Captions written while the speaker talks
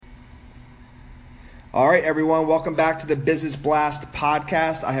All right, everyone, welcome back to the Business Blast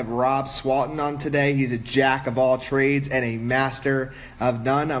podcast. I have Rob Swalton on today. He's a jack of all trades and a master of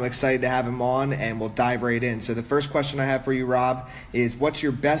none. I'm excited to have him on, and we'll dive right in. So the first question I have for you, Rob, is what's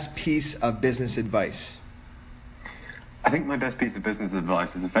your best piece of business advice? I think my best piece of business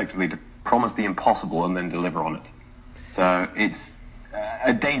advice is effectively to promise the impossible and then deliver on it. So it's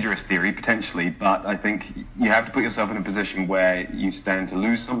a dangerous theory, potentially, but I think you have to put yourself in a position where you stand to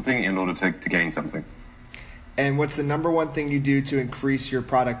lose something in order to gain something. And what's the number one thing you do to increase your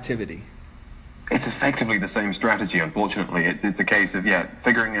productivity? It's effectively the same strategy, unfortunately. It's a case of,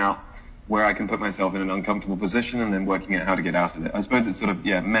 figuring out where I can put myself in an uncomfortable position and then working out how to get out of it. I suppose it's sort of,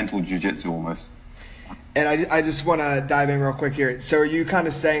 mental jujitsu almost. And I just want to dive in real quick here. So are you kind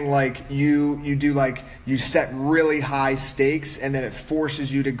of saying like you do like you set really high stakes and then it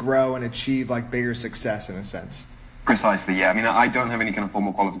forces you to grow and achieve like bigger success in a sense? Precisely, yeah. I mean, I don't have any kind of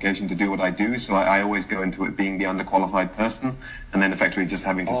formal qualification to do what I do, so I always go into it being the underqualified person and then effectively just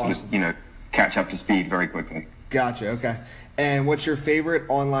having to sort of, catch up to speed very quickly. Gotcha, okay. And what's your favorite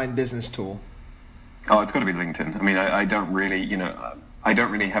online business tool? Oh, it's got to be LinkedIn. I mean, I don't really, I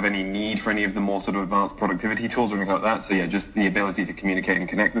don't really have any need for any of the more sort of advanced productivity tools or anything like that. So yeah, just the ability to communicate and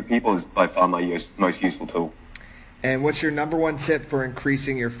connect with people is by far my most useful tool. And what's your number one tip for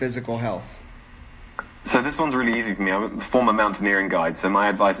increasing your physical health? So this one's really easy for me. I'm a former mountaineering guide, so my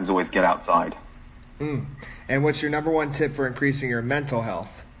advice is always get outside. And what's your number one tip for increasing your mental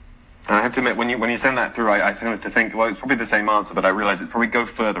health? And I have to admit, when you send that through, I tend to think, well, it's probably the same answer, but I realize it's probably go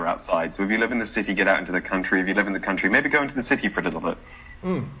further outside. So if you live in the city, get out into the country. If you live in the country, maybe go into the city for a little bit.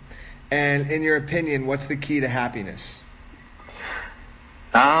 And in your opinion, what's the key to happiness?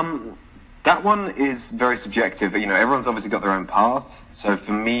 That one is very subjective. Everyone's obviously got their own path. So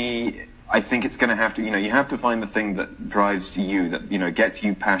for me, I think it's going to have to, you have to find the thing that drives you, that, gets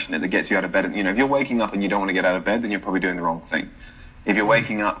you passionate, that gets you out of bed. If you're waking up and you don't want to get out of bed, then you're probably doing the wrong thing. If you're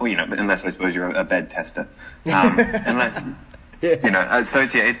waking up, unless I suppose you're a bed tester, so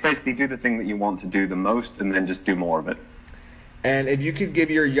it's basically do the thing that you want to do the most and then just do more of it. And if you could give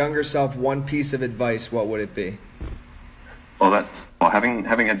your younger self one piece of advice, what would it be? Well,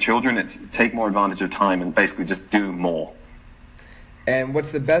 having had children, it's take more advantage of time and basically just do more. And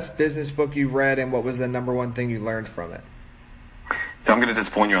what's the best business book you've read, and what was the number one thing you learned from it? So I'm going to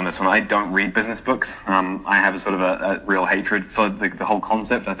disappoint you on this one. I don't read business books. I have a sort of a real hatred for the whole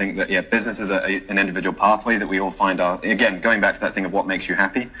concept. I think that, business is an individual pathway that we all find again, going back to that thing of what makes you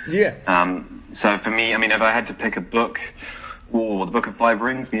happy. Yeah. So for me, I mean, if I had to pick a book, the Book of Five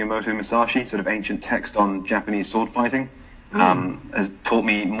Rings, Miyamoto Musashi, sort of ancient text on Japanese sword fighting, has taught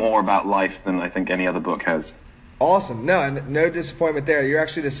me more about life than I think any other book has. Awesome. No disappointment there. You're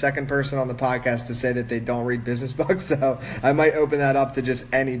actually the second person on the podcast to say that they don't read business books, so I might open that up to just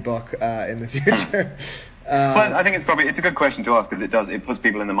any book in the future. Well, I think it's a good question to ask because it puts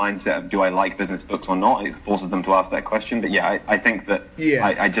people in the mindset of do I like business books or not? It forces them to ask that question. But I think that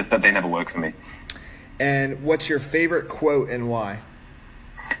that they never work for me. And what's your favorite quote and why?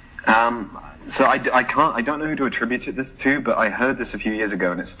 So I don't know who to attribute this to, but I heard this a few years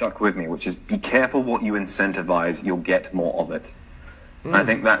ago and it stuck with me, which is be careful what you incentivize, you'll get more of it. And I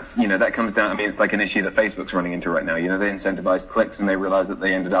think that's, that comes down, I mean, it's like an issue that Facebook's running into right now. They incentivize clicks and they realize that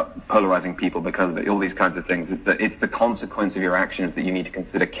they ended up polarizing people because of it, all these kinds of things. It's the consequence of your actions that you need to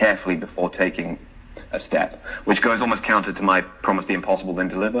consider carefully before taking a step, which goes almost counter to my promise the impossible then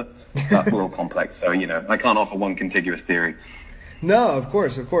deliver. But we're all complex, so, I can't offer one contiguous theory. No, of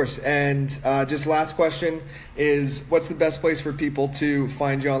course. And just last question is, what's the best place for people to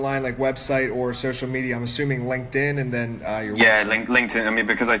find you online, like website or social media? I'm assuming LinkedIn and then your website. LinkedIn. I mean,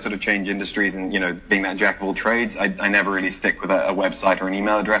 because I sort of change industries and, being that jack of all trades, I never really stick with a website or an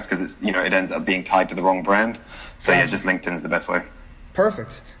email address because it's, it ends up being tied to the wrong brand. So, just LinkedIn's the best way.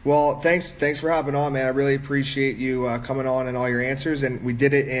 Perfect. Well, thanks for hopping on, man. I really appreciate you coming on and all your answers. And we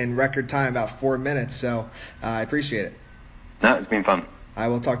did it in record time, about 4 minutes. So I appreciate it. No, it's been fun. I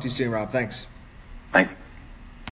will talk to you soon, Rob. Thanks. Thanks.